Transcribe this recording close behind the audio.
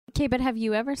Okay, but have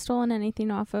you ever stolen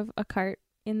anything off of a cart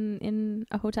in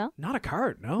a hotel? Not a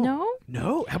cart, no.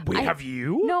 No? Have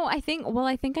you? No, I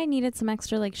think I needed some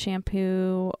extra like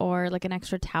shampoo or like an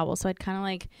extra towel. So I'd kind of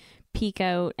like peek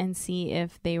out and see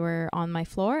if they were on my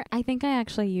floor. I think I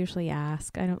actually usually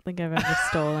ask. I don't think I've ever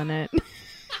stolen it.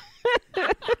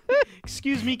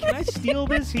 Excuse me, can I steal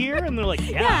this here? And they're like,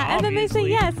 yeah, Yeah, and then they say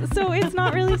obviously. yes. So it's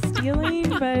not really stealing,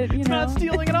 but It's not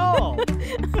stealing at all.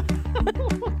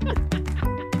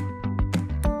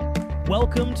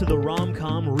 Welcome to the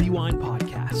Rom-Com Rewind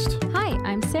Podcast. Hi,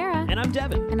 I'm Sarah. And I'm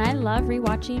Devin. And I love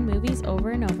rewatching movies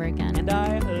over and over again. And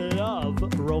I love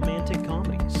romantic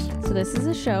comedies. So this is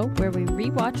a show where we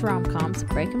rewatch rom-coms,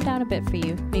 break them down a bit for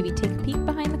you, maybe take a peek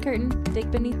behind the curtain,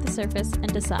 dig beneath the surface,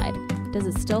 and decide, does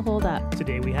it still hold up?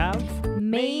 Today we have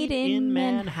Maid in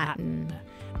Manhattan.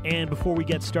 And before we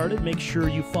get started, make sure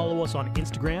you follow us on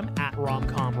Instagram at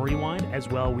Romcom Rewind. As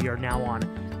well, we are now on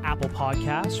Apple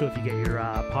Podcasts, so if you get your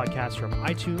podcasts from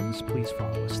iTunes, please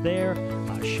follow us there,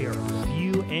 share a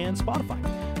review, and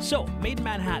Spotify. So, Maid in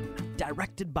Manhattan,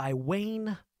 directed by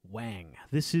Wayne Wang.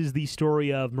 This is the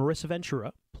story of Marissa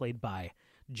Ventura, played by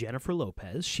Jennifer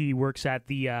Lopez. She works at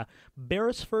the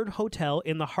Beresford Hotel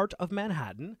in the heart of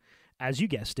Manhattan. As you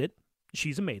guessed it,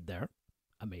 she's a maid there,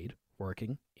 a maid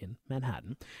working in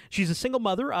Manhattan. She's a single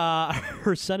mother.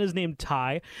 Her son is named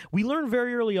Ty. We learn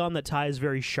very early on that Ty is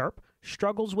very sharp,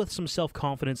 struggles with some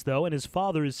self-confidence, though, and his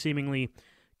father is seemingly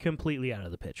completely out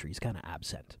of the picture. He's kind of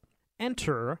absent.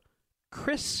 Enter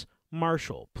Chris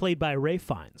Marshall, played by Ray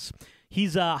Fiennes.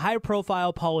 He's a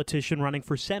high-profile politician running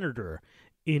for senator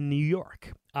in New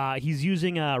York. He's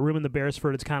using a room in the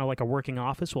Beresford. It's kind of like a working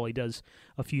office while he does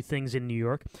a few things in New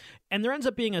York. And there ends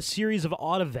up being a series of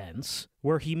odd events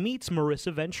where he meets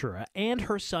Marissa Ventura and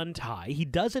her son Ty. He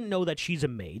doesn't know that she's a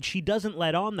maid. She doesn't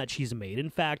let on that she's a maid. In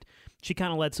fact, she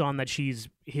kind of lets on that she's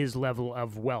his level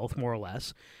of wealth, more or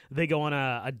less. They go on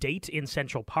a date in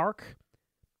Central Park,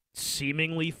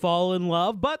 seemingly fall in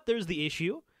love, but there's the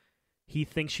issue. He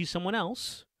thinks she's someone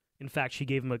else. In fact, she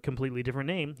gave him a completely different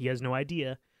name. He has no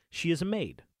idea. She is a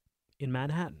maid in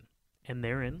Manhattan, and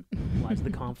therein lies the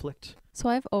conflict. So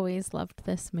I've always loved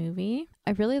this movie.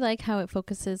 I really like how it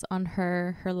focuses on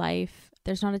her life.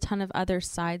 There's not a ton of other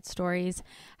side stories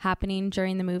happening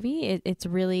during the movie. It's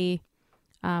really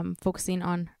focusing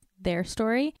on their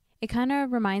story. It kind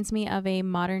of reminds me of a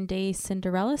modern day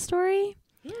Cinderella story.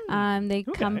 They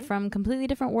come from completely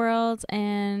different worlds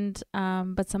and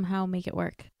but somehow make it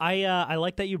work. I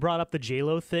like that you brought up the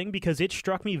J-Lo thing because it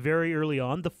struck me very early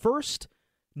on. The first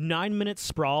 9-minute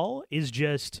sprawl is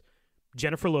just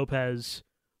Jennifer Lopez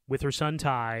with her son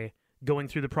Ty going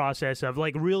through the process of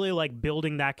really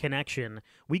building that connection.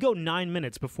 We go 9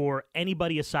 minutes before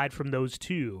anybody aside from those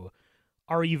two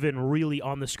are even really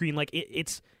on the screen.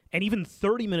 And even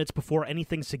 30 minutes before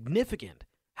anything significant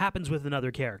happens with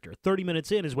another character. 30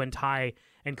 minutes in is when Ty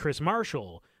and Chris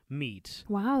Marshall meet.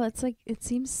 Wow, that's it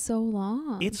seems so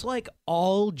long. It's like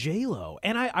all J-Lo.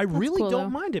 And I really cool, don't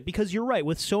though. mind it because you're right.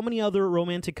 With so many other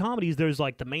romantic comedies, there's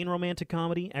like the main romantic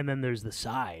comedy and then there's the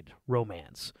side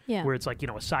romance. Yeah. Where it's like,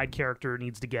 a side character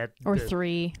needs to get or the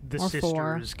three the or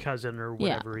sister's four. cousin or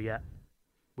whatever. Yeah.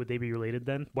 Would they be related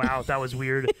then? Wow, that was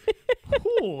weird.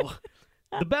 Ooh,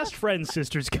 the best friend's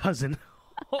sister's cousin.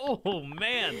 Oh,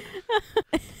 man.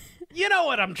 You know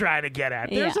what I'm trying to get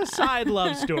at. There's a side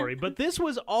love story, but this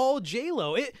was all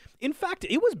J-Lo. In fact,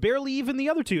 it was barely even the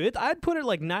other two. I'd put it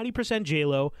like 90%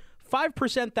 J-Lo,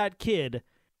 5% that kid,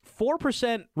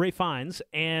 4% Ray Fiennes,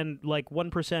 and like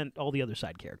 1% all the other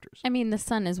side characters. I mean, the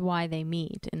son is why they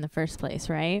meet in the first place,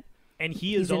 right? And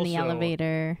He's also in the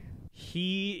elevator.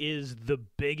 He is the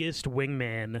biggest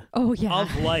wingman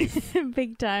of life.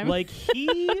 Big time.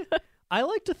 I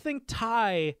like to think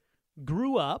Ty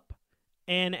grew up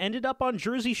and ended up on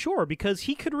Jersey Shore because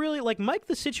he could really, Mike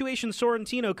the Situation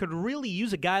Sorrentino could really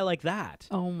use a guy like that.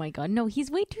 Oh my God. No,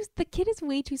 the kid is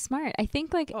way too smart. I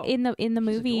think in the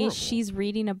movie, adorable. she's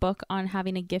reading a book on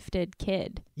having a gifted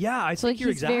kid. Yeah, I think you're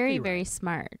exactly very, right. very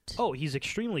smart. Oh, he's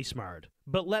extremely smart.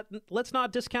 But let's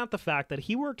not discount the fact that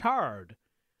he worked hard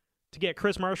to get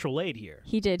Chris Marshall laid here.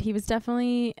 He did. He was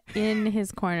definitely in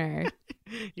his corner.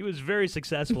 He was very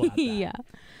successful at that. Yeah.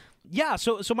 Yeah,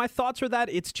 so my thoughts are that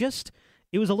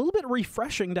it was a little bit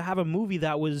refreshing to have a movie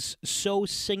that was so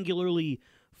singularly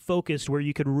focused where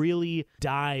you could really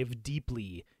dive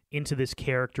deeply into this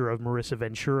character of Marissa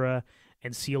Ventura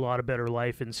and see a lot of better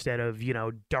life instead of,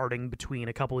 darting between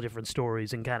a couple of different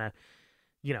stories and kind of,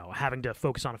 having to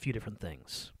focus on a few different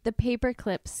things. The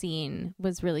paperclip scene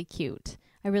was really cute.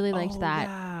 I really liked that.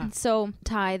 Yeah. So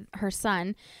Ty, her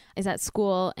son, is at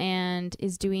school and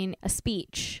is doing a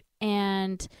speech.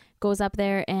 And goes up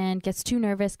there and gets too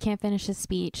nervous, can't finish his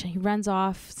speech. He runs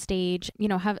off stage,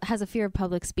 has a fear of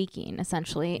public speaking,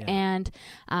 essentially. Yeah. And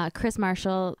Chris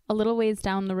Marshall, a little ways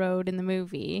down the road in the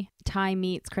movie, Ty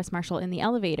meets Chris Marshall in the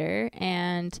elevator,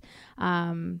 and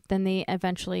then they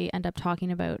eventually end up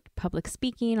talking about public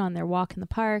speaking on their walk in the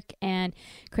park. And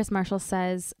Chris Marshall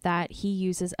says that he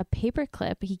uses a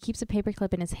paperclip. He keeps a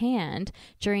paperclip in his hand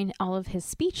during all of his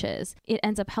speeches. It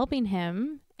ends up helping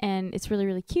him, and it's really,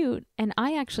 really cute. And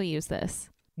I actually use this.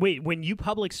 Wait, when you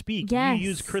public speak, Yes. you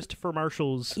use Christopher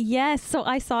Marshall's... Yes, so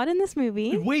I saw it in this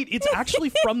movie. Wait, it's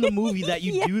actually from the movie that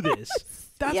you do this.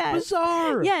 That's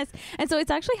bizarre. Yes. And so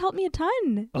it's actually helped me a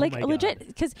ton. Oh like my God. legit,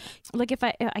 because like if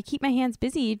I keep my hands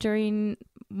busy during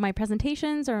my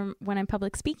presentations or when I'm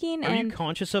public speaking. Are you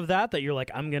conscious of that you're like,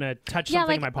 I'm going to touch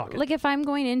something in my pocket? Like if I'm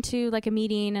going into like a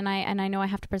meeting and I know I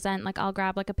have to present, like I'll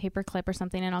grab like a paper clip or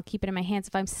something and I'll keep it in my hands.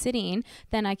 If I'm sitting,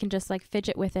 then I can just like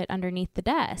fidget with it underneath the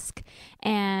desk,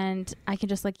 and I can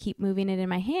just like keep moving it in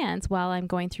my hands while I'm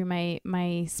going through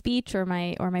my speech or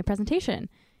my presentation.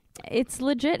 It's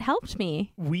legit helped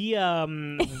me. We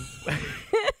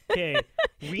okay.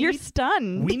 You're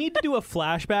stunned. We need to do a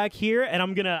flashback here, and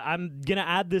I'm gonna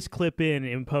add this clip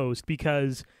in post,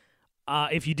 because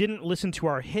if you didn't listen to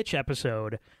our Hitch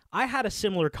episode, I had a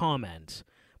similar comment.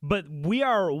 But we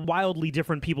are wildly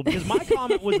different people, because my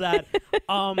comment was that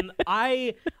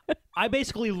I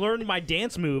basically learned my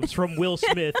dance moves from Will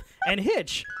Smith and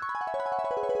Hitch.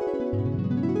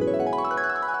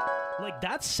 Like,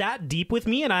 that sat deep with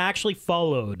me, and I actually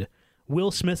followed Will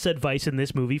Smith's advice in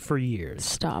this movie for years.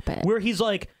 Stop it. Where he's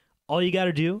like, all you got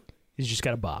to do is just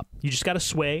got to bop. You just got to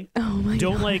sway. Oh my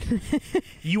Don't God. like,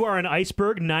 you are an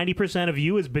iceberg. 90% of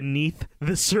you is beneath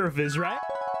the surface, right?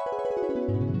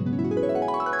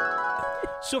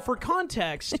 So for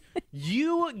context,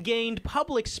 you gained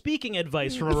public speaking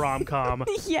advice from a rom-com.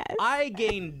 Yes. I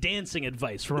gained dancing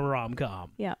advice from a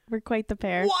rom-com. Yeah, we're quite the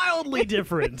pair. Wildly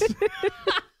different.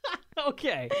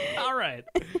 Okay. All right.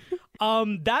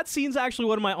 That scene's actually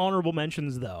one of my honorable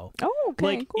mentions, though. Oh, okay,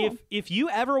 Like, cool. if you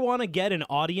ever want to get an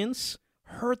audience,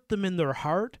 hurt them in their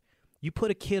heart, you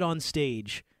put a kid on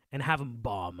stage and have him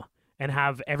bomb and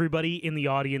have everybody in the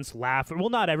audience laugh. Well,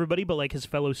 not everybody, but like his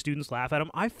fellow students laugh at him.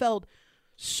 I felt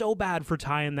so bad for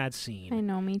Ty in that scene. I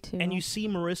know, me too. And you see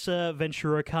Marissa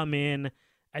Ventura come in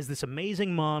as this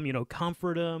amazing mom,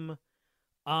 comfort him.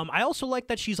 I also like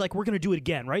that she's like, we're going to do it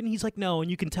again, right? And he's like, no. And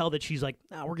you can tell that she's like,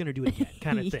 no, we're going to do it again,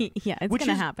 kind of thing. Yeah, it's Which going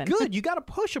to is happen. good. You got to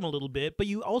push him a little bit, but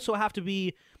you also have to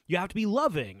be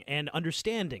loving and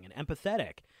understanding and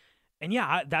empathetic. And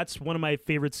yeah, that's one of my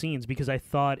favorite scenes, because I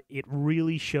thought it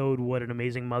really showed what an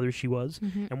amazing mother she was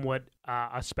and what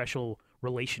a special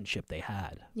relationship they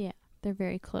had. Yeah, they're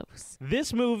very close.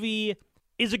 This movie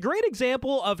is a great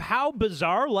example of how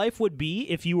bizarre life would be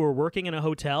if you were working in a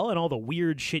hotel and all the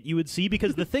weird shit you would see,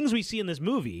 because the things we see in this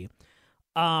movie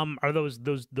are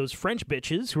those French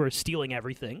bitches who are stealing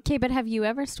everything. Okay, but have you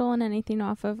ever stolen anything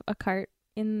off of a cart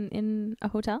in a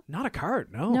hotel? Not a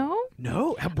cart, no.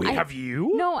 No? Have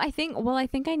you? No, I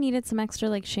think I needed some extra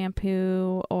like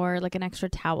shampoo or like an extra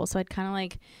towel, so I'd kind of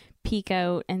like peek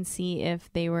out and see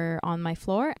if they were on my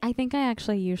floor. I think I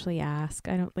actually usually ask.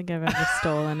 I don't think I've ever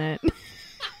stolen it.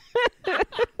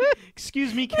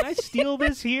 Excuse me, can I steal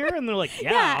this here? And they're like,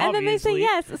 yeah, Yeah, and then they say obviously.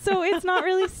 yes. So it's not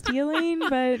really stealing,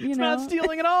 but It's not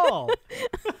stealing at all.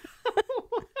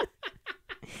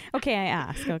 Okay, I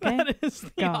ask, okay? That is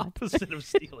the God. opposite of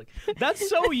stealing. That's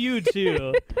so you,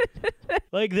 too.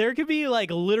 Like, there could be, like,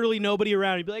 literally nobody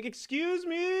around. You'd be like, excuse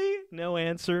me? No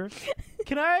answer.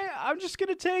 I'm just going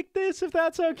to take this if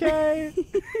that's okay.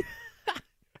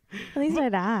 At least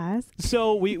I'd ask.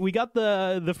 So we got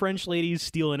the French ladies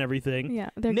stealing everything. Yeah,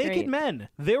 they're Naked great. men.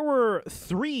 There were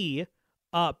 3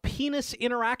 penis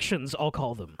interactions, I'll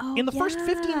call them, Oh, in the first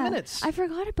 15 yeah. minutes. I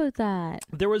forgot about that.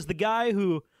 There was the guy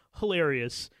who,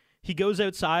 hilarious, he goes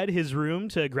outside his room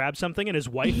to grab something and his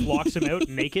wife locks him out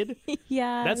naked.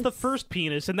 Yeah. That's the first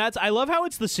penis, and I love how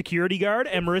it's the security guard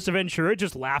and Marissa Ventura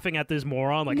just laughing at this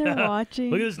moron, like, They're watching.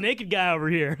 look at this naked guy over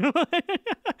here.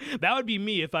 That would be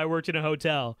me if I worked in a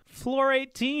hotel. Floor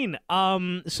 18.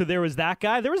 So there was that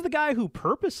guy. There was the guy who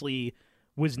purposely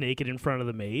was naked in front of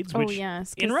the maids, which,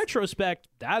 yes. in retrospect,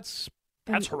 that's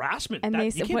harassment. And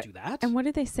You can't do that. And what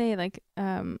did they say? Like,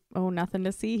 nothing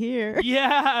to see here.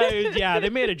 Yeah, they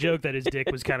made a joke that his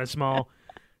dick was kind of small.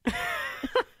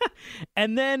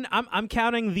 And then I'm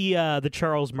counting the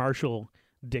Charles Marshall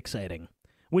dick sighting,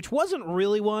 which wasn't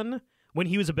really one, when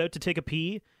he was about to take a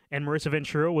pee and Marissa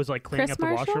Ventura was like cleaning Chris up the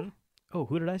Marshall? washroom. Oh,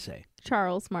 who did I say?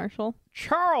 Charles Marshall.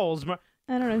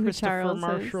 I don't know who Christopher Charles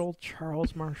Marshall, is.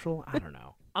 Charles Marshall. I don't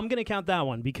know. I'm gonna count that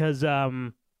one because I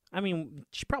I mean,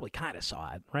 she probably kind of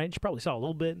saw it, right? She probably saw a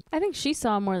little bit. I think she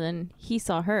saw more than he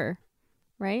saw her,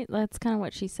 right? That's kind of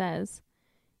what she says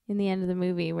in the end of the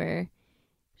movie, where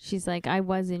she's like, I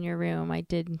was in your room. I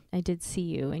did see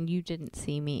you, and you didn't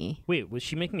see me. Wait, was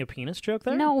she making a penis joke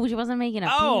there? No, she wasn't making a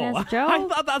penis joke. I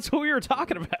thought that's what we were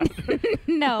talking about.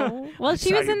 No. Well,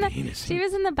 she was in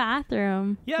the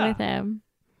bathroom with him.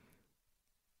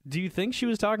 Do you think she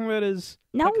was talking about his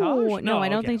No, package? No, I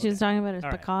don't think she was talking about his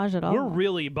package at all. We're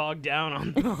really bogged down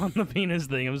on the penis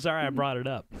thing. I'm sorry I brought it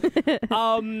up.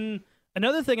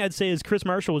 Another thing I'd say is Chris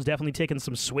Marshall was definitely taking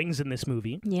some swings in this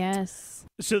movie. Yes.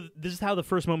 So this is how the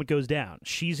first moment goes down.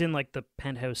 She's in like the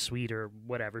penthouse suite or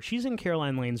whatever. She's in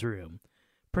Caroline Lane's room,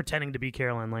 pretending to be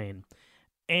Caroline Lane.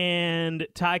 And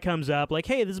Ty comes up like,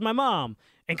 hey, this is my mom.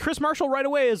 And Chris Marshall right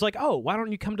away is like, oh, why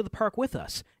don't you come to the park with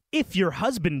us? If your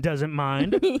husband doesn't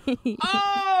mind.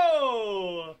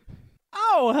 Oh,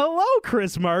 hello,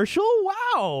 Chris Marshall.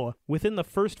 Wow. Within the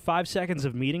first 5 seconds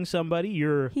of meeting somebody,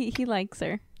 He likes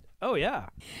her. Oh, yeah.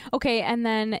 Okay, and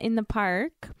then in the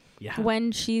park,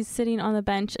 when she's sitting on the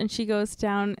bench and she goes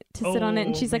down to sit on it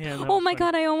and she's like, oh my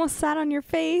God, I almost sat on your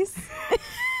face.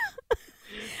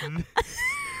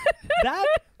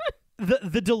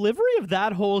 The delivery of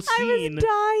that whole scene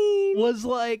was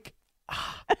like...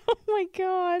 Oh my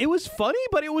God. It was funny,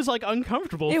 but it was like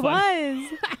uncomfortable. It was.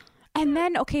 And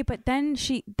then, but then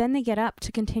they get up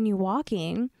to continue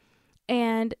walking,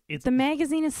 and the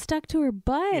magazine is stuck to her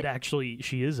butt.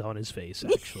 She is on his face,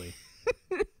 actually.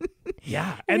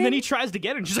 Yeah. And then he tries to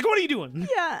get it, and she's like, what are you doing?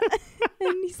 Yeah.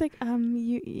 And he's like,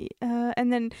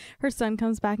 and then her son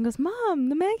comes back and goes, Mom,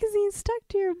 the magazine's stuck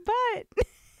to your butt.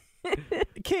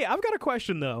 Okay, I've got a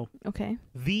question, though. Okay.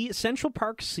 The Central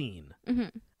Park scene. Mm-hmm.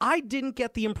 I didn't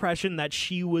get the impression that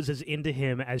she was as into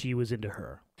him as he was into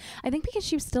her. I think because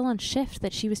she was still on shift,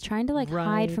 that she was trying to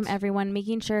hide from everyone,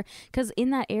 making sure, because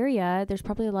in that area, there's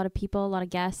probably a lot of people, a lot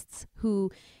of guests who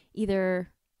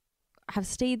either have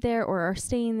stayed there or are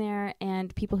staying there,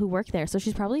 and people who work there. So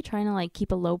she's probably trying to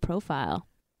keep a low profile.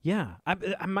 Yeah.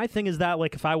 My thing is that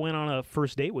if I went on a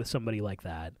first date with somebody like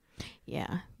that.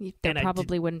 Yeah. There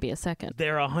probably wouldn't be a second.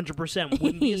 There 100%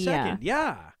 wouldn't be a second.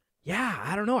 Yeah. Yeah,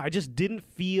 I don't know. I just didn't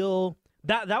feel...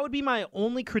 That would be my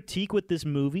only critique with this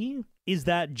movie, is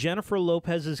that Jennifer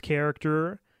Lopez's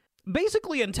character,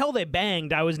 basically until they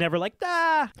banged, I was never like,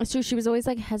 It's true. She was always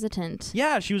hesitant.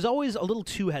 Yeah, she was always a little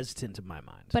too hesitant in my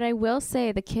mind. But I will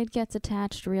say the kid gets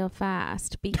attached real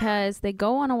fast, because they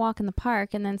go on a walk in the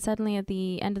park, and then suddenly at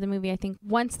the end of the movie, I think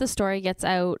once the story gets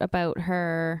out about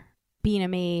her being a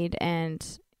maid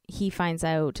and... he finds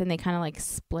out, and they kind of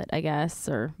split, I guess,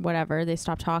 or whatever. They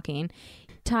stop talking.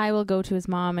 Ty will go to his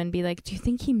mom and be like, do you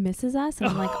think he misses us? And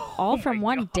I'm like, all from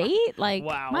one date?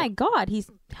 Wow. My God, he's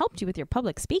helped you with your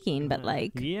public speaking, but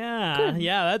Yeah,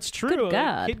 that's true. Good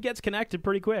God. Kid gets connected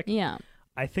pretty quick. Yeah.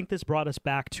 I think this brought us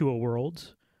back to a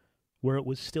world where it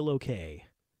was still okay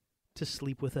to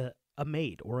sleep with a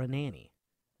maid or a nanny.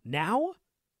 Now,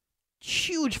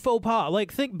 huge faux pas.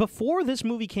 Think before this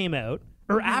movie came out,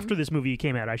 or after this movie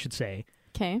came out, I should say.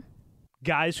 Okay.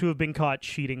 Guys who have been caught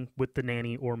cheating with the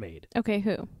nanny or maid. Okay,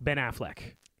 who? Ben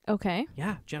Affleck. Okay.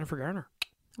 Yeah, Jennifer Garner.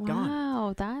 Wow,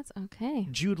 Gone. that's okay.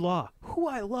 Jude Law, who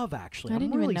I love, actually. I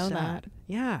didn't really even know sad. that.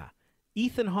 Yeah.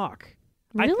 Ethan Hawke.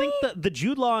 Really? I think the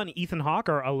Jude Law and Ethan Hawke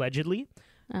are allegedly.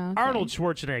 Okay. Arnold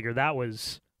Schwarzenegger, that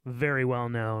was very well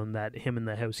known, that him and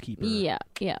the housekeeper. Yeah.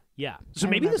 So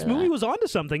maybe this movie was onto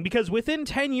something, because within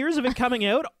 10 years of it coming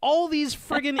out, all these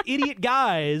friggin' idiot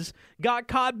guys got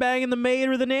caught banging the maid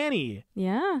or the nanny.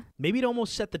 Yeah. Maybe it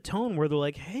almost set the tone where they're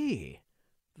like, hey,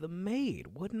 the maid,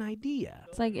 what an idea.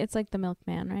 It's like the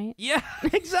milkman, right? Yeah,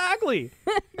 exactly.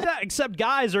 Except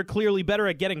guys are clearly better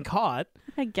at getting caught.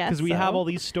 I guess because we have all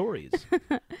these stories.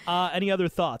 Any other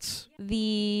thoughts?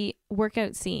 The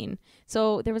workout scene.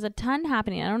 So there was a ton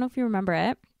happening. I don't know if you remember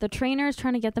it. The trainer is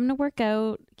trying to get them to work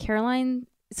out. Caroline.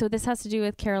 So this has to do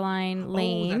with Caroline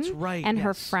Lane. Oh, that's right. And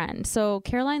her friend. So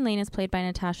Caroline Lane is played by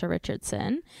Natasha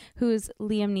Richardson, who's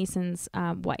Liam Neeson's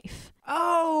wife.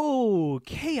 Oh,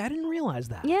 okay. I didn't realize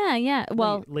that. Yeah.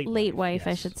 Well, late wife,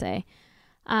 yes. I should say.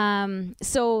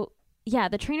 So yeah,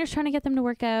 the trainer's trying to get them to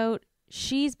work out.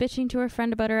 She's bitching to her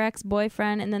friend about her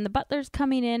ex-boyfriend, and then the butler's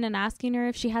coming in and asking her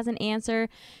if she has an answer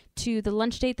to the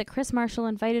lunch date that Chris Marshall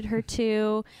invited her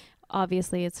to.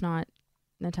 Obviously, it's not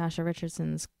Natasha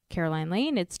Richardson's Caroline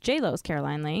Lane. It's J-Lo's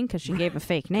Caroline Lane, because she gave a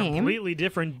fake name. Completely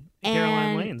different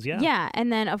Caroline Lanes, yeah. Yeah,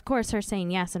 and then, of course, her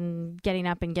saying yes and getting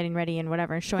up and getting ready and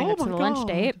whatever and showing up to the lunch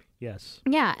date. Yes.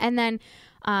 Yeah, and then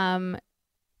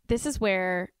this is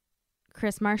where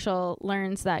Chris Marshall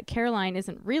learns that Caroline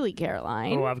isn't really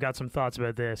Caroline. Oh, I've got some thoughts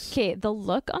about this. Okay, the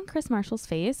look on Chris Marshall's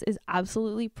face is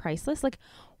absolutely priceless. Like,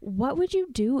 what would you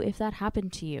do if that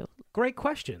happened to you? Great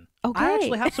question. Okay. I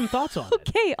actually have some thoughts on it.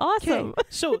 Okay, awesome. Okay,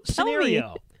 so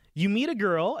scenario. You meet a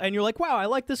girl and you're like, wow, I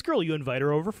like this girl. You invite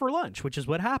her over for lunch, which is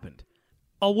what happened.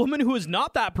 A woman who is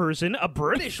not that person, a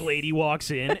British lady, walks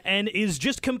in and is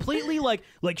just completely like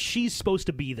she's supposed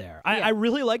to be there. I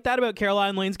really like that about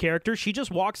Caroline Lane's character. She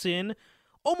just walks in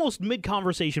almost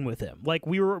mid-conversation with him. Like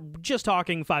we were just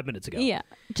talking 5 minutes ago. Yeah,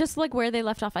 just like where they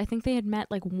left off. I think they had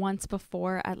met like once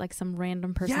before at like some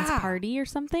random person's party or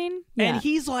something. And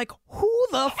he's like, who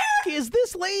the f*** is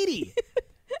this lady?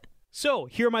 So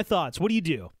here are my thoughts. What do you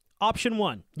do? Option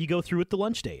 1, you go through with the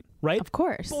lunch date, right? Of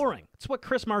course. Boring. It's what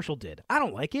Chris Marshall did. I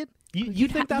don't like it. You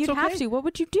think that's you'd okay? have to. What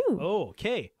would you do? Oh,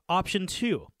 okay. Option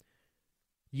 2,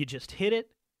 you just hit it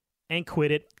and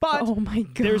quit it. But oh my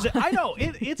God. I know,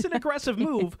 it's an aggressive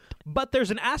move, but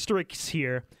there's an asterisk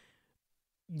here.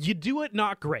 You do it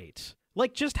not great.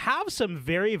 Like, just have some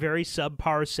very, very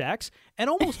subpar sex and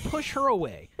almost push her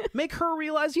away. Make her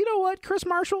realize, you know what, Chris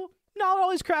Marshall, not all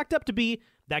he's cracked up to be.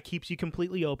 That keeps you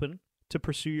completely open to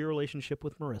pursue your relationship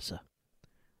with Marissa.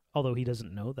 Although he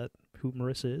doesn't know who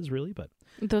Marissa is, really, but...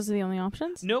 Those are the only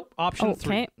options? Nope. Option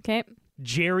 3. Okay.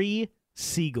 Jerry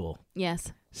Siegel.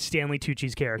 Yes. Stanley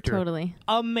Tucci's character. Totally.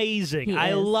 Amazing.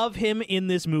 I love him in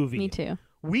this movie. Me too.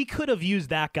 We could have used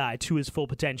that guy to his full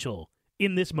potential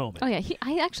in this moment. Oh, yeah.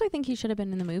 I actually think he should have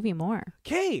been in the movie more.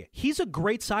 Okay. He's a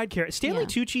great side character. Stanley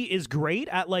Tucci is great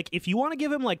at, like, if you want to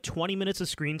give him, like, 20 minutes of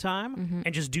screen time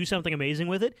and just do something amazing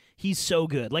with it, he's so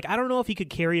good. Like, I don't know if he could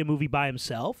carry a movie by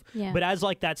himself, but as,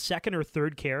 like, that second or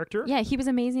third character. Yeah, he was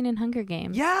amazing in Hunger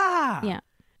Games. Yeah. Yeah.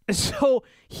 So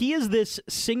he is this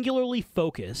singularly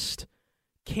focused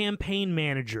campaign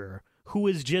manager who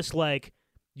is just like,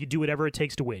 you do whatever it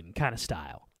takes to win kind of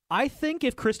style. I think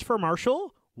if Christopher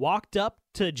Marshall walked up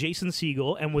to Jason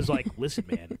Segel and was like, listen,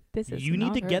 man, you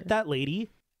need to get that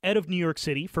lady out of New York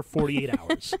City for 48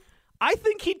 hours. I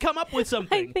think he'd come up with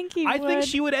something. I think think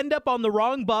she would end up on the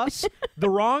wrong bus, the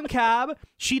wrong cab.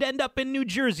 She'd end up in New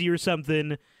Jersey or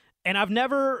something. And I've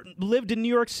never lived in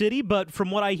New York City, but from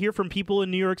what I hear from people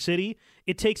in New York City,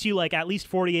 it takes you like at least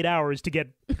 48 hours to get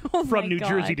from New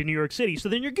Jersey to New York City. So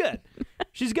then you're good.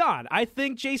 She's gone. I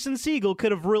think Jason Segel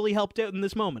could have really helped out in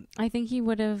this moment. I think he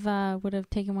would have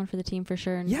taken one for the team for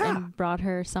sure and brought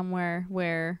her somewhere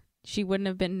where she wouldn't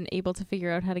have been able to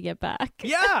figure out how to get back.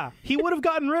 Yeah, he would have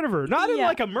gotten rid of her. Not in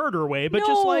like a murder way, but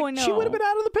just like she would have been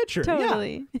out of the picture.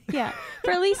 Totally. Yeah. For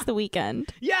at least the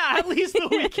weekend. Yeah, at least the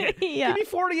weekend. Give me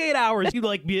 48 hours. You'd be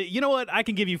like, you know what? I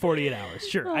can give you 48 hours.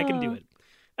 Sure, I can do it.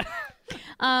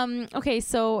 Okay,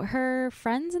 so her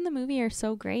friends in the movie are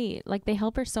so great. Like, they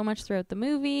help her so much throughout the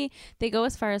movie. They go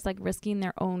as far as like risking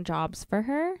their own jobs for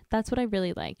her. That's what I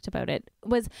really liked about it.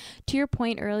 Was to your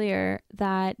point earlier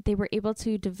that they were able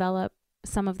to develop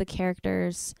some of the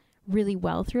characters really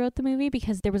well throughout the movie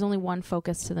because there was only one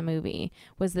focus to the movie,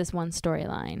 was this one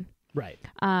storyline. Right.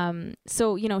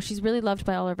 So, you know, she's really loved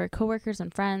by all of her coworkers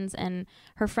and friends, and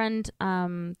her friend,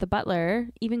 the butler,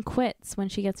 even quits when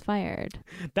she gets fired.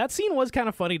 That scene was kind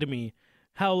of funny to me,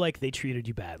 how like they treated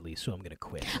you badly, so I'm going to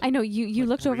quit. I know you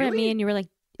looked over at me and you were like,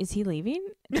 is he leaving?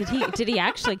 Did he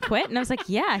actually quit? And I was like,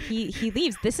 yeah, he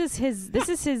leaves. This is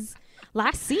his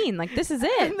last scene. Like, this is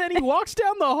it. And then he walks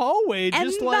down the hallway and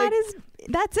just like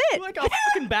that's it. Like a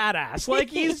fucking badass. Like,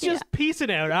 he's just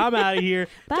peacing out. I'm out of here.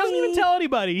 Bye. Doesn't even tell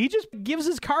anybody. He just gives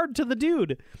his card to the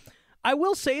dude. I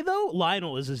will say, though,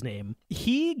 Lionel is his name.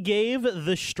 He gave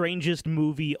the strangest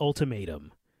movie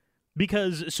ultimatum.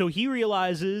 Because, so he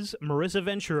realizes Marissa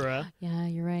Ventura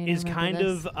you're right. is kind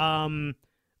of,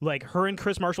 like, her and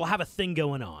Chris Marshall have a thing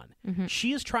going on. Mm-hmm.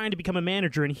 She is trying to become a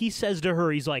manager, and he says to her,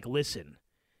 he's like, listen,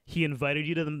 he invited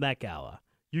you to the Met Gala.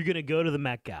 You're going to go to the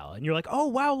Met Gala. And you're like, oh,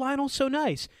 wow, Lionel's so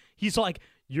nice. He's like,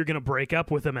 you're going to break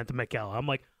up with him at the Met Gala. I'm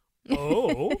like,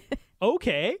 oh,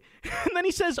 okay. And then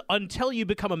he says, until you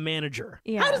become a manager.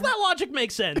 Yeah. How does that logic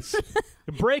make sense?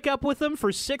 Break up with him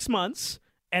for 6 months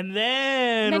and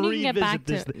then revisit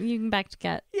this. You can back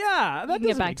together. Yeah, that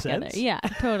doesn't make sense. Yeah,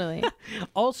 totally.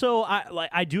 Also,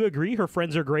 I do agree her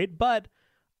friends are great, but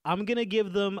I'm going to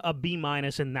give them a B-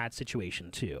 in that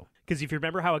situation too. Because if you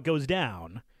remember how it goes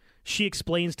down, she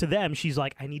explains to them, she's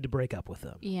like, I need to break up with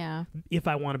them. Yeah. If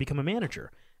I want to become a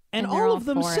manager. And all of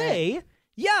them say,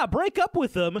 yeah, break up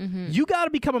with them. Mm-hmm. You got to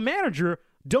become a manager.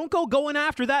 Don't go going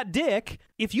after that dick.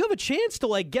 If you have a chance to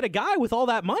like get a guy with all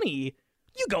that money,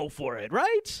 you go for it,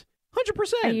 right?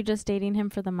 100%. Are you just dating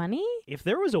him for the money? If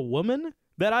there was a woman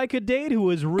that I could date who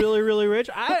was really, really rich,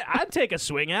 I'd take a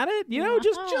swing at it. You know,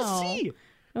 just see.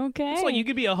 Okay. It's like you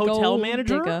could be a hotel Gold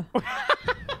manager. digger.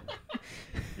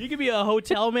 You could be a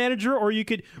hotel manager, or you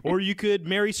could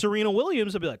marry Serena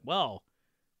Williams and be like, well,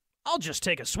 I'll just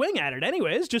take a swing at it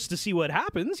anyways, just to see what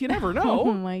happens. You never know.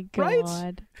 Oh my God. Right?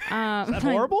 Is that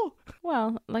horrible?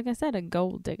 Well, like I said, a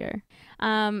gold digger.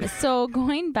 So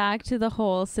going back to the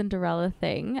whole Cinderella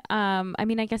thing, I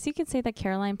mean, I guess you could say that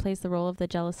Caroline plays the role of the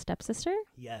jealous stepsister.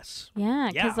 Yes. Yeah,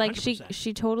 because like 100%.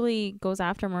 she totally goes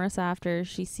after Marissa after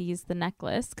she sees the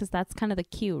necklace, because that's kind of the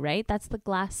cue, right? That's the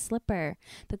glass slipper.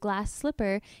 The glass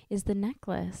slipper is the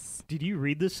necklace. Did you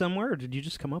read this somewhere, or did you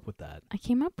just come up with that? I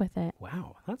came up with it.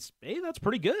 Wow, that's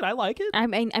pretty good. I like it. I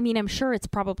mean, I'm sure it's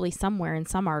probably somewhere in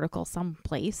some article,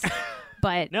 someplace.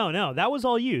 But No, that was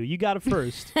all you. You got it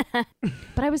first.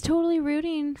 but I was totally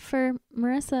rooting for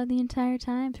Marissa the entire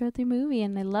time throughout the movie,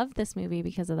 and I loved this movie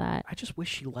because of that. I just wish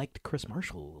she liked Chris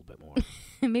Marshall a little bit more.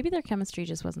 Maybe their chemistry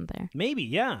just wasn't there. Maybe,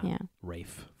 yeah. Yeah.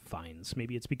 Rafe Fiennes.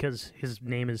 Maybe it's because his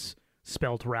name is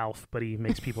spelled Ralph, but he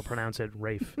makes people pronounce it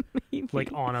Rafe.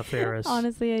 Like Anna Faris.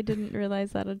 Honestly, I didn't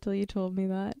realize that until you told me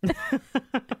that.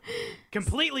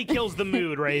 Completely kills the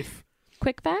mood, Rafe.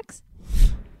 Quick facts.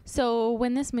 So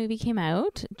when this movie came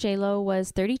out, J-Lo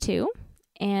was 32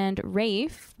 and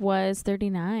Rafe was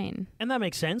 39. And that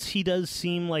makes sense. He does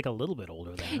seem like a little bit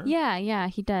older than her. Yeah,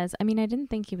 he does. I mean, I didn't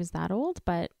think he was that old,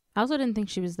 but I also didn't think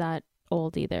she was that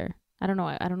old either. I don't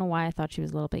know why I thought she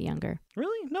was a little bit younger.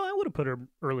 Really? No, I would have put her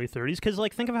early 30s because,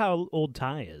 like, think of how old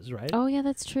Ty is, right? Oh, yeah,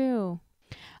 that's true.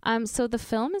 So the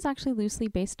film is actually loosely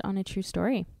based on a true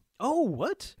story. Oh,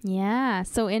 what? Yeah.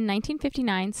 So in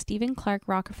 1959, Stephen Clark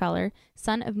Rockefeller,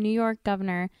 son of New York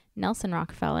Governor Nelson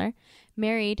Rockefeller,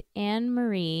 married Anne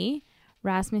Marie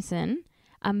Rasmussen,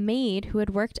 a maid who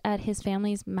had worked at his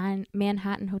family's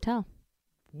Manhattan hotel.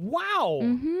 Wow.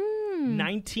 Mm-hmm.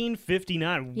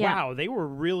 1959. Yeah. Wow.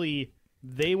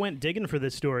 They went digging for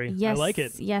this story. Yes, I like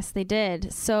it. Yes, they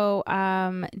did. So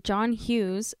John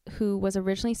Hughes, who was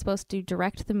originally supposed to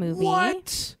direct the movie.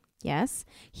 What? Yes.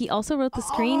 He also wrote the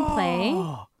screenplay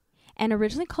Oh. and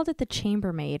originally called it The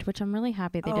Chambermaid, which I'm really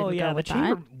happy they didn't go with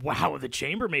that. Wow, the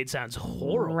chambermaid sounds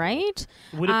horrible. Right?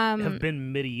 Would it have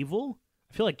been medieval?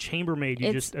 I feel like chambermaid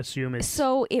you just assume is...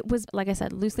 So it was, like I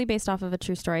said, loosely based off of a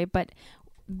true story, but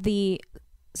the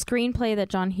screenplay that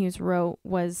John Hughes wrote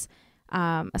was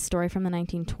a story from the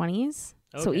 1920s.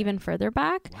 So Okay. even further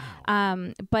back. Wow.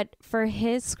 But for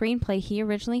his screenplay, he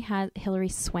originally had Hilary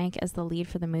Swank as the lead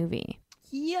for the movie.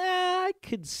 Yeah, I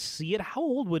could see it. How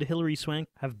old would Hilary Swank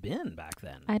have been back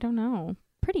then? I don't know.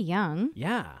 Pretty young.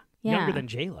 Yeah. Yeah. Younger than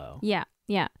J-Lo. Yeah.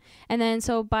 And then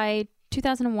so by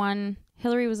 2001,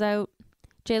 Hilary was out.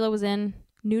 J-Lo was in.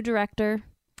 New director.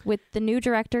 With the new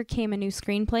director came a new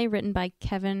screenplay written by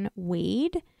Kevin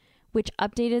Wade, which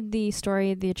updated the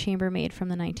story of the chambermaid from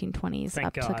the 1920s Thank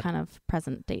up God. to kind of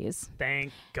present days.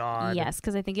 Thank God. Yes,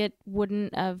 because I think it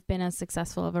wouldn't have been as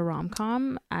successful of a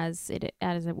rom-com as it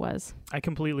was. I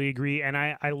completely agree. And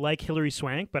I like Hilary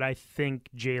Swank, but I think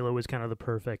J-Lo was kind of the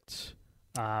perfect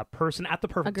person at the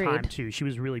perfect Agreed. time, too. She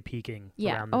was really peaking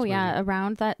Yeah. around this movie.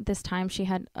 Around this time, she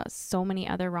had so many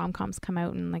other rom-coms come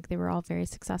out, and like they were all very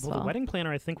successful. Well, The Wedding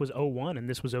Planner, I think, was 01, and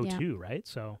this was 02, right?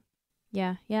 So,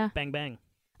 Yeah. bang, bang.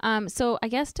 So I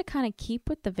guess to kind of keep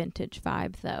with the vintage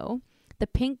vibe, though, the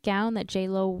pink gown that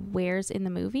J-Lo wears in the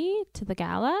movie to the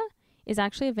gala is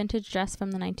actually a vintage dress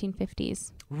from the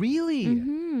 1950s. Really?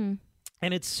 Mm-hmm.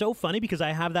 And it's so funny because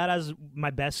I have that as my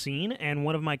best scene, and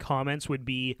one of my comments would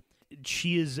be,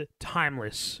 she is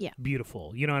timeless,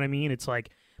 beautiful. You know what I mean? It's like,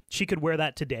 she could wear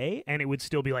that today, and it would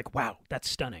still be like, wow, that's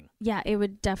stunning. Yeah, it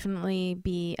would definitely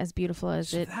be as beautiful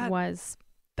as it was.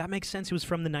 That makes sense. It was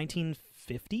from the 1950s?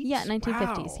 Yeah,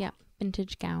 1950s, Wow. yeah.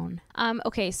 Vintage gown.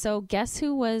 Okay, so guess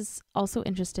who was also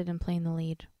interested in playing the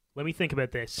lead? Let me think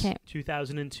about this. 'Kay.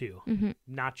 2002. Mm-hmm.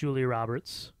 Not Julia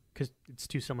Roberts, because it's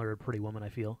too similar to Pretty Woman, I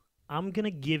feel. I'm going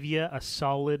to give you a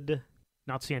solid,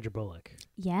 not Sandra Bullock.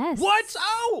 Yes. What?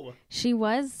 Oh! She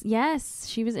was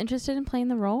interested in playing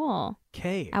the role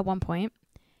Okay. at one point.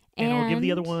 And I'll give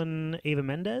the other one Ava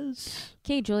Mendes.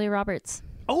 Okay, Julia Roberts.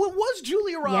 Oh, it was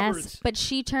Julia Roberts. Yes, but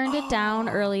she turned it down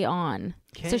early on.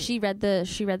 Okay. So she read the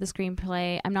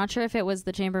screenplay. I'm not sure if it was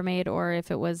the Chambermaid or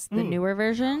if it was the newer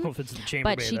version. Oh, if it's the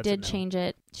Chambermaid, But she that's a did no. change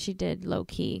it. She did low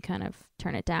key kind of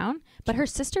turn it down. But her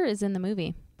sister is in the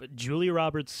movie. But Julia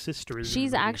Roberts' sister is in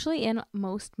She's the movie. actually in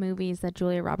most movies that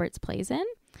Julia Roberts plays in.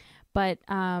 But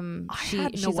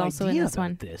she's also in idea this about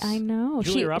one. this. I know.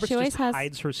 Julia Roberts she always just has.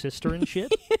 hides her sister and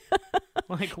shit.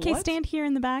 Like, Okay, what? stand here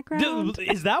in the background. Dude,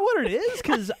 is that what it is?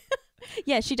 Because,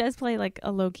 Yeah, she does play like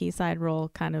a low key side role,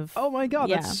 kind of. oh my God,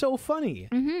 Yeah. that's so funny.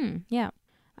 Mm-hmm. Yeah.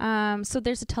 So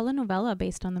there's a telenovela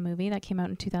based on the movie that came out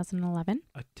in 2011.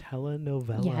 A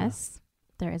telenovela? Yes,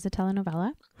 there is a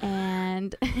telenovela.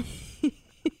 And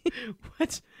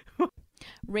what?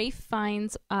 Ralph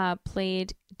Fiennes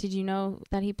played, did you know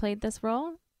that he played this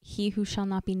role? He Who Shall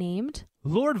Not Be Named.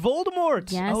 Lord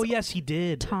Voldemort! Yes. Oh, yes, he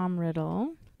did. Tom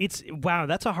Riddle. Wow,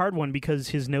 that's a hard one because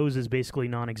his nose is basically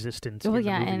non-existent. Well, in the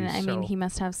yeah, movies, and I mean, so- he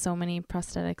must have so many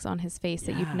prosthetics on his face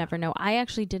that you'd Yeah. never know. I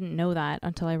actually didn't know that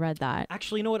until I read that.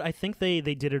 Actually, you know what? I think they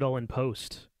did it all in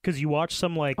post. Because you watch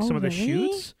some Oh, of the really?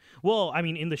 shoots. Well, I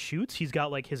mean, in the shoots, he's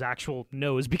got like his actual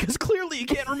nose because clearly you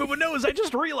can't remove a nose. I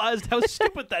just realized how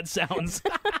stupid that sounds.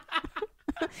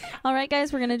 All right,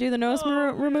 guys, we're going to do the nose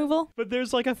removal. But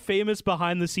there's like a famous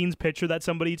behind the scenes picture that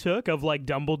somebody took of like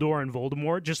Dumbledore and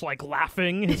Voldemort just like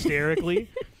laughing hysterically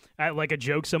at like a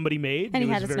joke somebody made. And he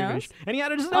It had was his very nose? And he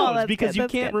had his Oh, nose that's because good, you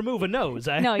that's can't good. remove a nose.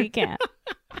 No, you can't.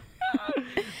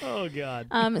 Oh, God.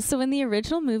 So in the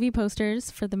original movie posters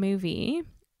for the movie,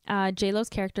 J-Lo's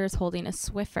character is holding a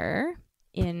Swiffer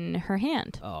in her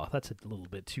hand. Oh, that's a little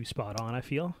bit too spot on, I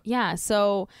feel. Yeah,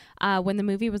 so when the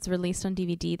movie was released on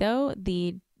DVD, though,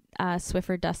 the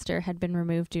Swiffer duster had been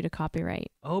removed due to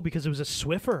copyright. Oh, because it was a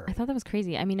Swiffer. I thought that was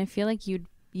crazy. I mean, I feel like you'd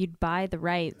buy the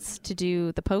rights to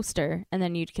do the poster, and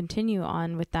then you'd continue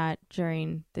on with that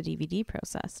during the DVD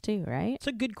process too, right? It's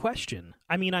a good question.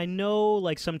 I mean, I know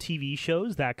like some TV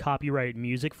shows that copyright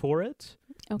music for it.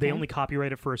 Okay. They only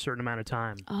copyright it for a certain amount of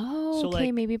time. Oh, So, okay.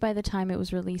 like- Maybe by the time it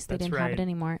was released, they That's didn't have right. it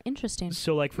anymore. Interesting.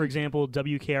 So, like, for example,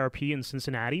 WKRP in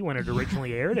Cincinnati, when it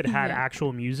originally aired, it had Yeah.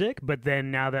 actual music. But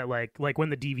then now that, like when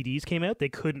the DVDs came out, they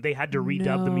had to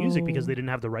redub the music because they didn't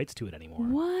have the rights to it anymore.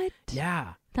 What?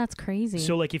 Yeah. That's crazy.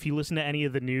 So, like, if you listen to any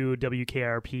of the new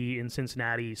WKRP in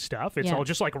Cincinnati stuff, it's Yeah. all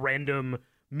just, like, random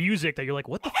music that you're like,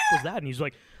 what the f*** was that? And he's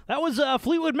like, that was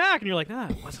Fleetwood Mac. And you're like,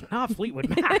 it was not Fleetwood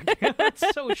Mac. That's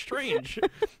so strange.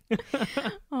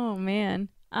 Oh man.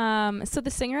 So the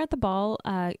singer at the ball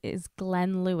is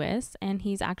Glenn Lewis, and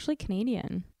he's actually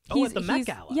Canadian. Oh, at the Met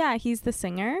Gala. Yeah, he's the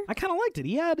singer. I kind of liked it.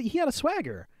 He had a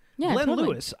swagger. Yeah, Glenn totally.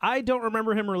 Lewis. I don't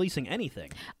remember him releasing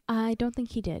anything. I don't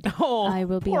think he did. Oh, I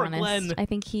will be poor honest. Glenn. I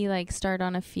think he starred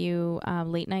on a few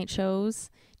late night shows,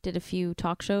 did a few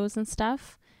talk shows and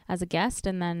stuff as a guest,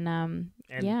 and then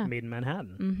And yeah. Made in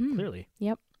Manhattan, Mhm. clearly.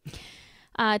 Yep.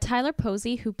 Tyler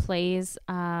Posey, who plays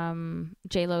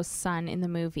J-Lo's son in the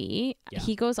movie, Yeah.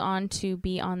 he goes on to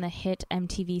be on the hit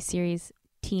MTV series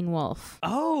Teen Wolf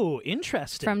Oh,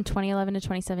 interesting. from 2011 to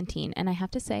 2017. And I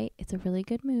have to say, it's a really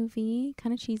good movie.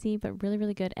 Kind of cheesy, but really,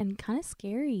 really good. And kind of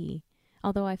scary.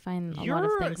 Although I find a lot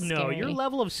of things scary. your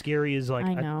level of scary is like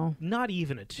I know. not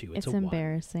even a 2. It's a 1.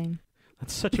 embarrassing.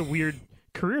 That's such a weird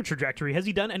career trajectory. Has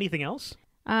he done anything else?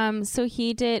 So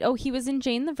he did. Oh, he was in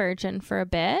Jane the Virgin for a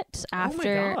bit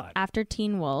God. after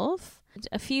Teen Wolf.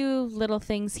 A few little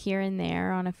things here and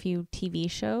there on a few TV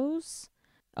shows.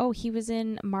 Oh, he was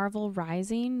in Marvel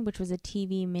Rising, which was a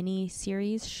TV mini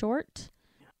series short.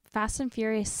 Fast and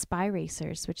Furious Spy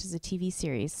Racers, which is a TV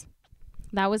series.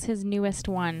 That was his newest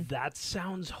one. That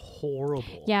sounds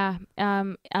horrible. Yeah,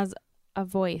 as a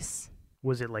voice.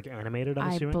 Was it like animated,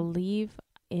 I'm I assuming? believe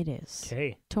it is.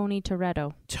 Okay. Tony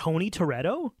Toretto. Tony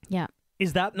Toretto? Yeah.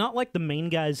 Is that not like the main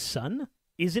guy's son?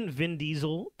 Isn't Vin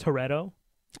Diesel Toretto?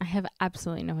 I have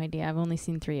absolutely no idea. I've only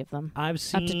seen 3 of them. I've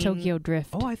seen... Up to Tokyo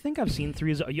Drift. Oh, I think I've seen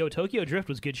 3. Yo, Tokyo Drift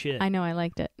was good shit. I know, I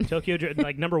liked it. Tokyo Drift,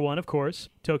 like number 1, of course.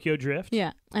 Tokyo Drift.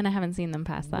 Yeah, and I haven't seen them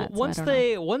past that. Once so I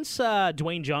don't know. once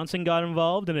Dwayne Johnson got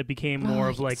involved and it became more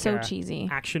of like so a cheesy.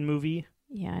 action movie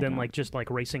Yeah, I than don't- like just like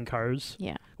racing cars.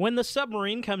 Yeah. When the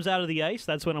submarine comes out of the ice,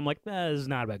 that's when I'm like, this is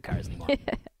not about cars anymore.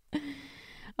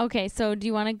 Okay, so do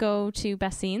you want to go to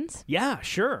best scenes? Yeah,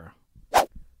 sure.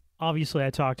 Obviously, I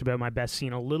talked about my best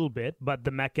scene a little bit, but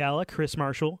the Met Gala, Chris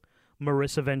Marshall,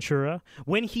 Marissa Ventura,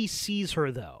 when he sees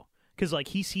her though, because like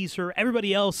he sees her,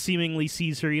 everybody else seemingly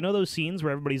sees her. You know those scenes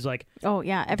where everybody's like, Oh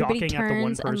yeah, everybody Gawking at the one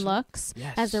turns and person. looks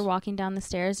yes, as they're walking down the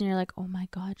stairs, and you're like, "Oh my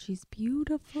God, she's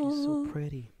beautiful." she's so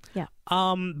pretty. Yeah.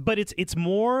 But it's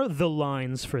more the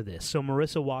lines for this. So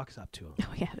Marissa walks up to him.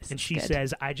 Oh yeah, this And is she good.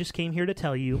 says, I just came here to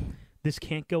tell you this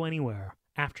can't go anywhere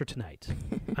after tonight.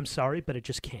 I'm sorry, but it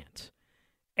just can't.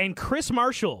 And Chris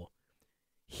Marshall,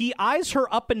 he eyes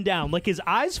her up and down. Like his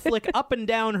eyes flick up and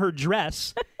down her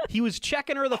dress. He was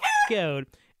checking her the f*** out.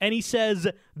 And he says,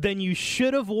 then you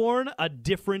should have worn a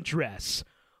different dress.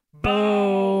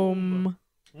 Boom.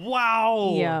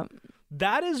 Wow. Yeah,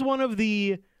 That is one of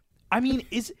the... I mean,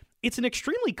 it's an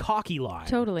extremely cocky line.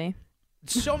 totally.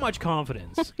 So much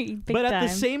confidence. Big But at the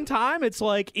time. same time, it's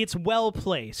like it's well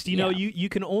placed. You know, Yeah. you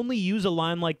can only use a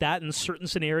line like that in certain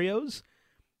scenarios.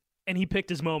 and he picked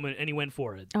his moment and he went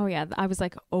for it. Oh yeah, I was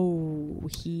like, oh,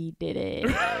 he did it.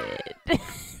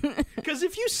 Because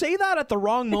if you say that at the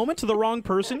wrong moment to the wrong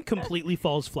person, completely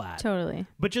falls flat. Totally.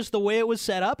 But just the way it was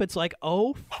set up, it's like,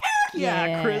 oh,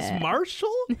 yeah, Chris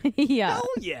Marshall? Yeah. Hell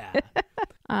yeah.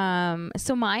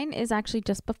 So mine is actually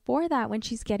just before that when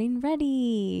she's getting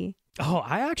ready. Oh,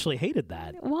 I actually hated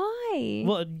that. Why?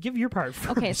 Well, give your part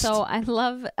first. Okay, so I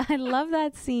love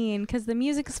that scene because the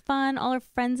music's fun. All her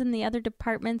friends in the other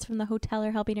departments from the hotel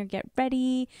are helping her get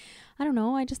ready. I don't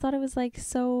know. I just thought it was like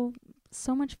so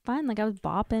much fun. Like I was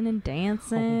bopping and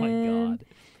dancing. Oh my God.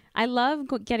 I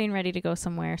love getting ready to go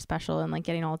somewhere special and like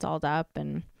getting all dolled up,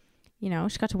 and you know,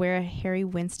 she got to wear a Harry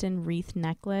Winston wreath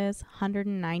necklace,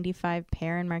 195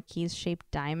 pear and marquise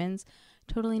shaped diamonds,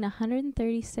 totaling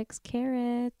 136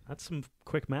 carats. That's some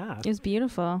quick math. It was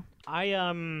beautiful. I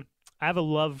have a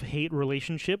love-hate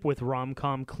relationship with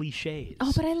rom-com cliches.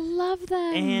 Oh, but I love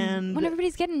them. And when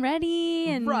everybody's getting ready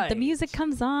and the music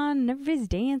comes on and everybody's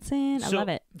dancing. I love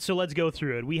it. So let's go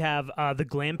through it. We have the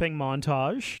glamping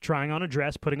montage, trying on a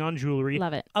dress, putting on jewelry.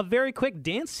 Love it. A very quick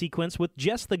dance sequence with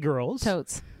just the girls.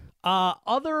 Totes.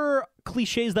 Other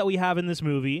cliches that we have in this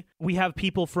movie, we have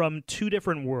people from two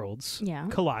different worlds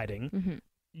colliding. Mm-hmm.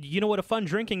 You know what a fun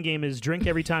drinking game is? Drink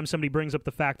every time somebody brings up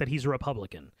the fact that he's a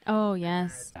Republican. Oh,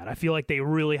 yes. I feel like they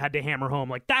really had to hammer home,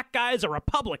 like, that guy's a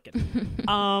Republican.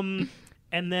 And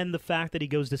then the fact that he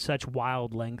goes to such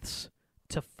wild lengths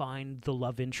to find the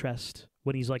love interest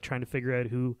when he's, like, trying to figure out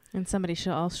who... And somebody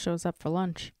else shows up for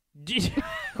lunch.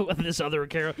 This other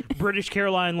British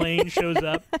Caroline Lane shows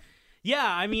up. Yeah,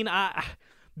 I mean,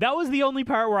 that was the only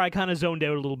part where I kind of zoned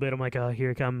out a little bit. I'm like, oh,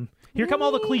 here come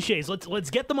all the cliches.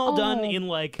 Let's get them all done in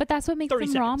like. But that's what makes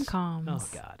them rom-coms. Oh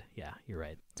God, yeah, you're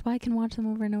right. That's why I can watch them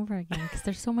over and over again because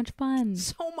they're so much fun.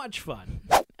 So much fun.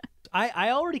 I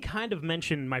already kind of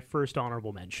mentioned my first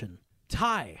honorable mention.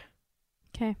 Ty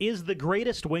is the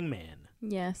greatest wingman.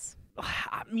 Yes.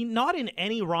 I mean, not in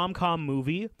any rom-com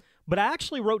movie, but I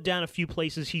actually wrote down a few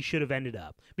places he should have ended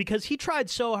up because he tried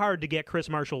so hard to get Chris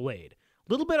Marshall laid.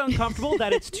 A little bit uncomfortable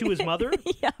that it's to his mother.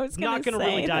 Yeah, I was not going to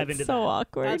really dive into so that.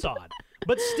 Awkward. That's odd.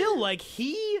 But still, like,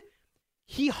 he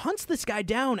hunts this guy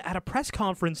down at a press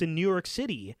conference in New York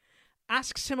City,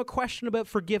 asks him a question about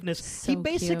forgiveness. So he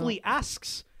basically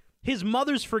asks his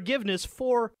mother's forgiveness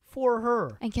for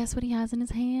her. And guess what he has in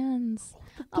his hands?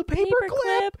 The paper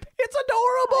clip. It's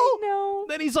adorable. I know.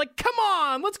 Then he's like, come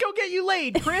on, let's go get you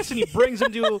laid, Chris. And he brings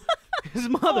him to his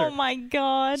mother. Oh, my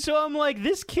God. So I'm like,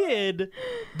 this kid,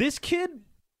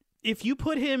 if you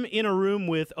put him in a room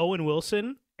with Owen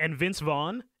Wilson and Vince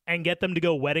Vaughn and get them to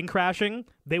go wedding crashing,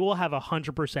 they will have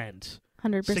 100%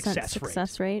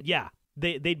 success rate. Yeah,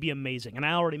 they'd be amazing. And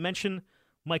I already mentioned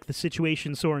Mike the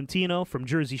Situation Sorrentino from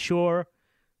Jersey Shore,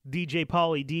 DJ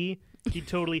Pauly D. He'd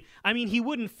totally, I mean, he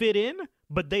wouldn't fit in,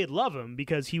 but they'd love him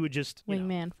because he would just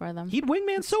wingman for them. He'd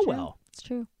wingman so well. It's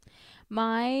true.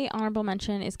 My honorable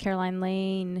mention is Caroline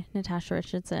Lane, Natasha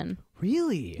Richardson.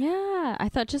 Really? Yeah, I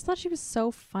thought she was so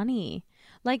funny,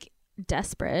 like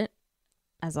desperate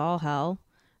as all hell.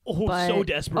 Oh, so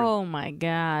desperate. Oh my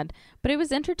God! But it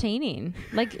was entertaining.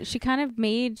 Like she kind of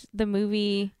made the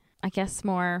movie, I guess,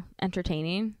 more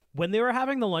entertaining. When they were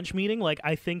having the lunch meeting, like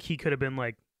I think he could have been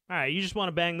like, "All right, you just want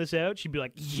to bang this out?" She'd be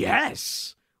like,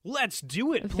 "Yes, let's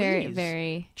do it, please." Very,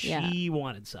 very. She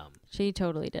wanted some. She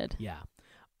totally did. Yeah.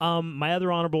 My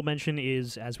other honorable mention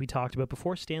is, as we talked about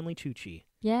before, Stanley Tucci.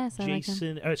 Yes, I like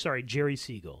him. Jerry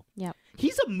Siegel. Yep.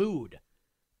 He's a mood.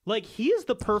 Like he is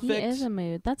the perfect. He is a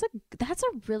mood. That's a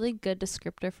really good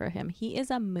descriptor for him. He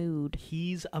is a mood.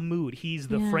 He's a mood. He's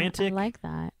the frantic. I like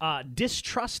that.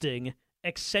 Distrusting,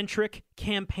 eccentric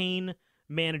campaign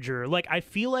manager. Like I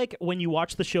feel like when you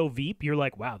watch the show Veep, you're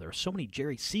like, wow, there are so many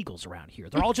Jerry Siegels around here.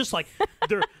 They're all just like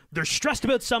they're stressed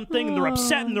about something and they're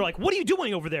upset and they're like, what are you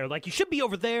doing over there? Like you should be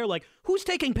over there. Like who's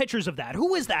taking pictures of that?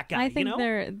 Who is that guy?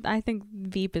 I think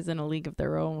Veep is in a league of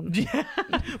their own. Yeah.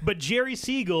 But Jerry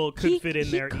Siegel could fit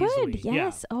in there easily.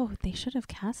 Yes. Yeah. Oh, they should have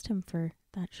cast him for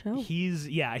that show.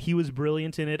 He was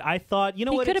brilliant in it. I thought, he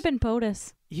could have been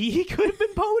POTUS. He could have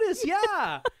been POTUS,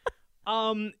 yeah.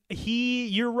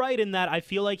 You're right in that I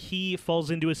feel like he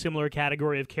falls into a similar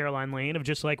category of Caroline Lane of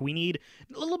just like we need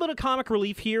a little bit of comic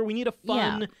relief here. We need a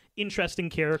fun, interesting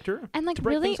character and like to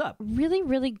break things up. Really,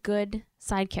 really good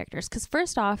side characters. Because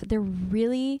first off, they're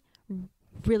really,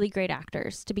 really great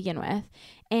actors to begin with,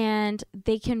 and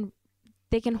they can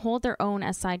hold their own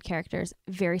as side characters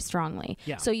very strongly.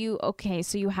 Yeah. So you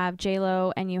have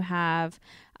J-Lo and you have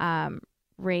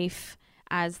Rafe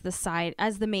as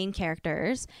the main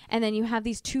characters, and then you have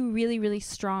these two really, really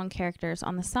strong characters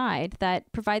on the side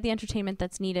that provide the entertainment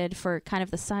that's needed for kind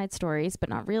of the side stories, but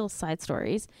not real side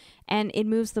stories, and it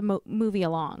moves the movie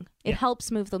along. It helps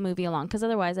move the movie along, because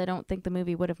otherwise I don't think the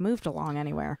movie would have moved along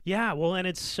anywhere. Yeah, well, and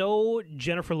it's so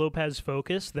Jennifer Lopez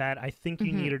focused that I think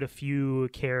you needed a few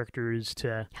characters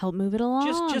to help move it along.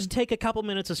 Just take a couple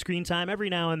minutes of screen time every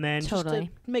now and then, just to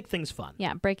make things fun.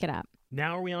 Yeah, break it up.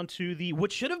 Now are we on to the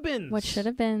what should have been? What should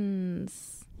have been?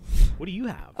 What do you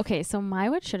have? Okay, so my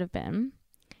what should have been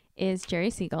is Jerry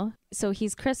Siegel. So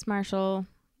he's Chris Marshall,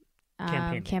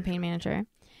 campaign manager.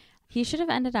 He should have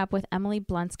ended up with Emily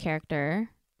Blunt's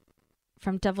character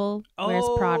from Devil Wears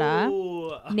Prada,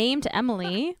 named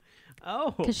Emily.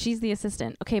 Because she's the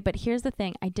assistant. Okay, but here's the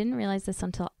thing. I didn't realize this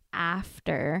until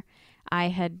after I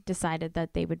had decided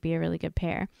that they would be a really good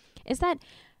pair. Is that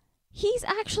he's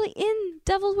actually in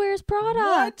Devil Wears Prada.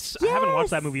 What? Yes! I haven't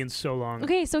watched that movie in so long.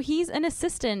 Okay, so he's an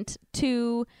assistant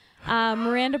to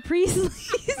Miranda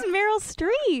Priestley's Meryl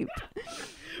Streep.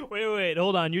 Wait,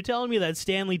 hold on. You're telling me that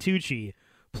Stanley Tucci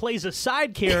plays a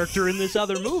side character in this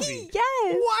other movie?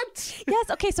 Yes. What? Yes.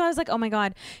 Okay, so I was like, oh my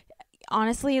God.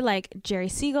 Honestly, like Jerry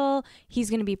Siegel, he's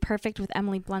going to be perfect with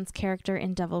Emily Blunt's character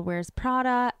in Devil Wears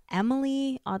Prada.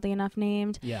 Emily, oddly enough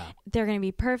named. Yeah. They're going to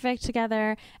be perfect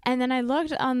together. And then I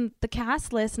looked on the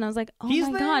cast list and I was like, oh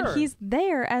my God, he's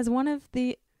there as one of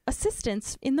the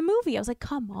assistants in the movie. I was like,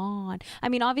 come on. I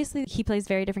mean, obviously he plays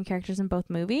very different characters in both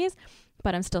movies,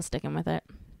 but I'm still sticking with it.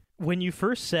 When you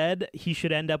first said he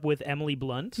should end up with Emily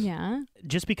Blunt,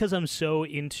 just because I'm so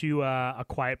into A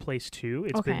Quiet Place 2,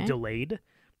 it's been delayed,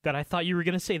 that I thought you were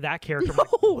going to say that character. No. Like,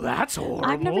 oh, that's horrible.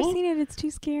 I've never seen it. It's too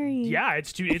scary. Yeah,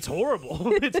 it's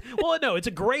horrible. It's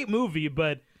a great movie,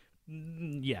 but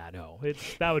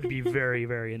that would be very,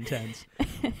 very intense.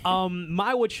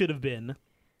 My what should have been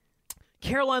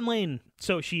Caroline Lane.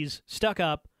 So she's stuck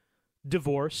up,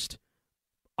 divorced,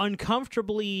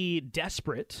 uncomfortably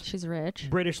desperate. She's rich.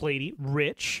 British lady,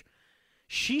 rich.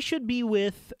 She should be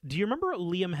with, do you remember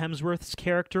Liam Hemsworth's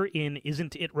character in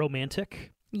Isn't It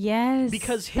Romantic? Yes.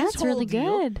 Because that's really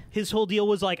good. His whole deal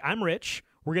was like, I'm rich.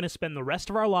 We're going to spend the rest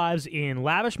of our lives in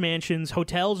lavish mansions,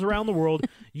 hotels around the world.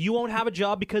 You won't have a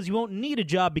job because you won't need a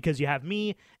job because you have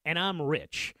me, and I'm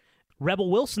rich.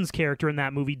 Rebel Wilson's character in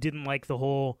that movie didn't like the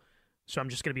whole, so I'm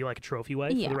just going to be like a trophy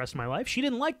wife for the rest of my life. She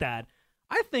didn't like that.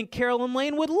 I think Caroline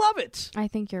Lane would love it. I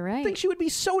think you're right. I think she would be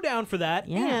so down for that.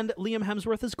 Yeah. And Liam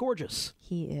Hemsworth is gorgeous.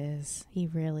 He is. He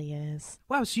really is.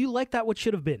 Wow, so you like that what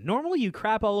should have been. Normally you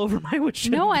crap all over my what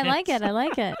should have been. No, I like it. I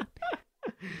like it.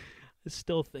 I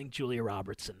still think Julia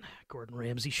Roberts and Gordon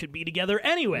Ramsay should be together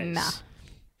anyways. Nah.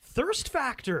 Thirst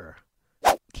factor.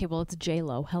 Okay, well, it's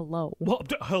J-Lo. Hello. Well,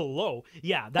 hello.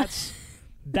 Yeah, that's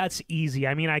easy.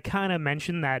 I mean, I kind of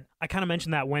mentioned that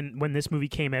when this movie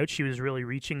came out, she was really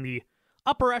reaching the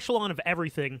upper echelon of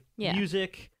everything. Yeah.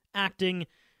 Music, acting.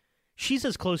 She's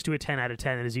as close to a 10 out of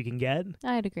 10 as you can get.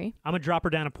 I'd agree. I'm going to drop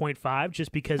her down to 0.5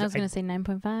 just because... I was going to say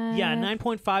 9.5. Yeah,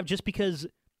 9.5 just because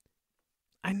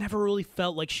I never really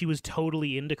felt like she was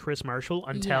totally into Chris Marshall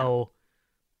until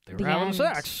they were having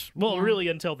sex. Well, really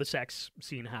until the sex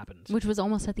scene happened. Which was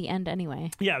almost at the end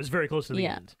anyway. Yeah, it was very close to the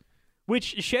end.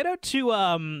 Which, shout out to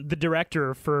the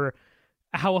director for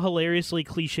how hilariously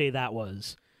cliche that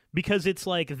was. Because it's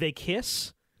like they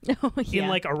kiss in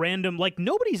like a random, like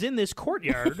nobody's in this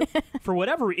courtyard for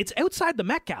whatever. It's outside the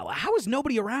Met Gala. How is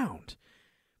nobody around?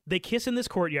 They kiss in this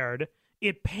courtyard.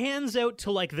 It pans out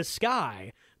to like the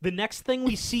sky. The next thing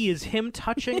we see is him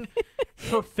touching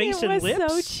her face and lips. It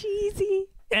was so cheesy.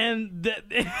 And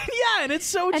and it's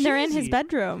so cheesy. And they're in his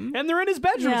bedroom. Yeah. It's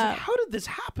like, how did this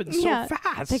happen so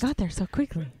fast? They got there so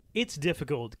quickly. It's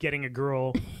difficult getting a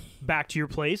girl back to your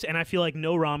place, and I feel like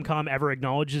no rom-com ever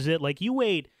acknowledges it. Like, you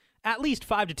wait at least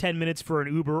 5 to 10 minutes for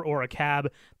an Uber or a cab,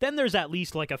 then there's at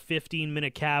least like a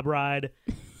 15-minute cab ride.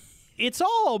 It's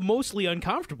all mostly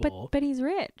uncomfortable. But he's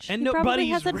rich. And he probably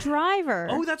has a driver.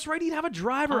 Oh, that's right. He'd have a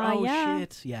driver.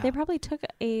 Shit. Yeah. They probably took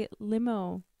a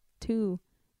limo to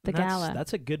the gala.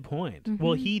 That's a good point. Mm-hmm.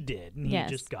 Well, he did, and he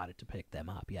just got it to pick them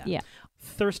up. Yeah.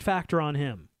 Thirst factor on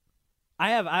him. I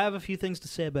have a few things to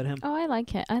say about him. Oh, I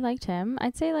like it. I liked him.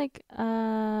 I'd say like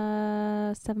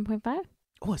 7.5.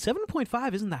 Oh,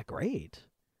 7.5 isn't that great.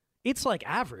 It's like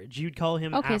average. You'd call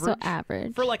him average. Okay, so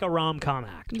average. For like a rom-com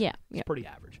act. Yeah. It's pretty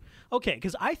average. Okay,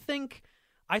 because I think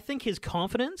his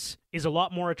confidence is a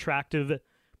lot more attractive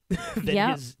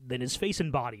than his face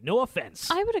and body. No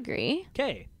offense. I would agree.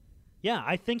 Okay. Yeah,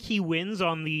 I think he wins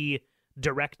on the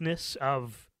directness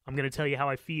of, I'm going to tell you how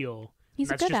I feel. He's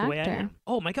a good actor.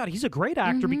 Oh my God, he's a great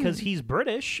actor because he's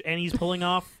British and he's pulling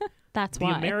off That's the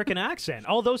why. American accent.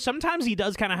 Although sometimes he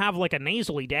does kind of have like a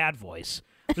nasally dad voice.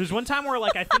 There's one time where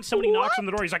like I think somebody knocks on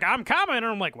the door. He's like, "I'm coming," and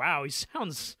I'm like, "Wow, he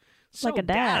sounds so like a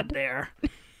dad there."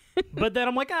 But then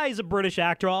I'm like, he's a British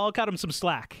actor. I'll cut him some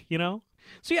slack, you know?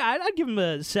 So yeah, I'd give him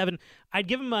a 7. I'd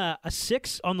give him a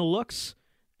 6 on the looks,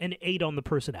 an 8 on the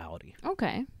personality.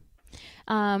 Okay.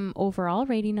 Overall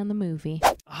rating on the movie.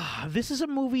 This is a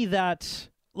movie that,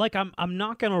 like, I'm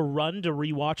not gonna run to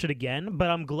rewatch it again, but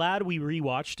I'm glad we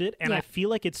rewatched it, and I feel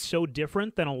like it's so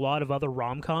different than a lot of other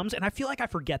rom-coms, and I feel like I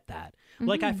forget that.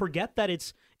 Like, I forget that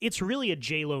it's really a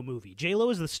J-Lo movie. J-Lo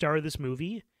is the star of this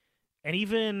movie, and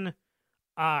even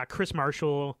Chris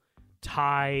Marshall,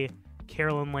 Ty,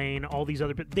 Carolyn Lane, all these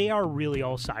other, they are really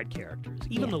all side characters.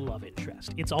 Even the love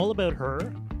interest. It's all about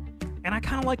her, and I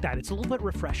kind of like that. It's a little bit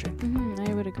refreshing.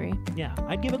 I would agree. Yeah,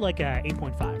 I'd give it like a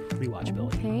 8.5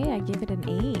 rewatchability. Okay, I give it an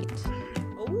 8.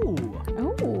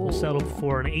 Oh. We'll settle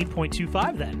for an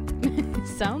 8.25 then.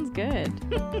 Sounds good.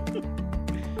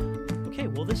 Okay,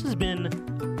 well, this has been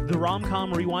the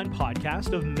Rom-Com Rewind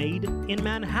podcast of Maid in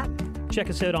Manhattan. Check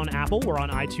us out on Apple. We're on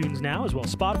iTunes now, as well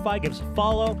as Spotify. Give us a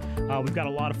follow. We've got a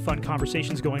lot of fun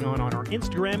conversations going on our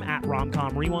Instagram at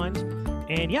Romcom Rewind.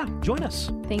 And yeah, join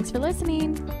us. Thanks for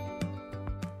listening.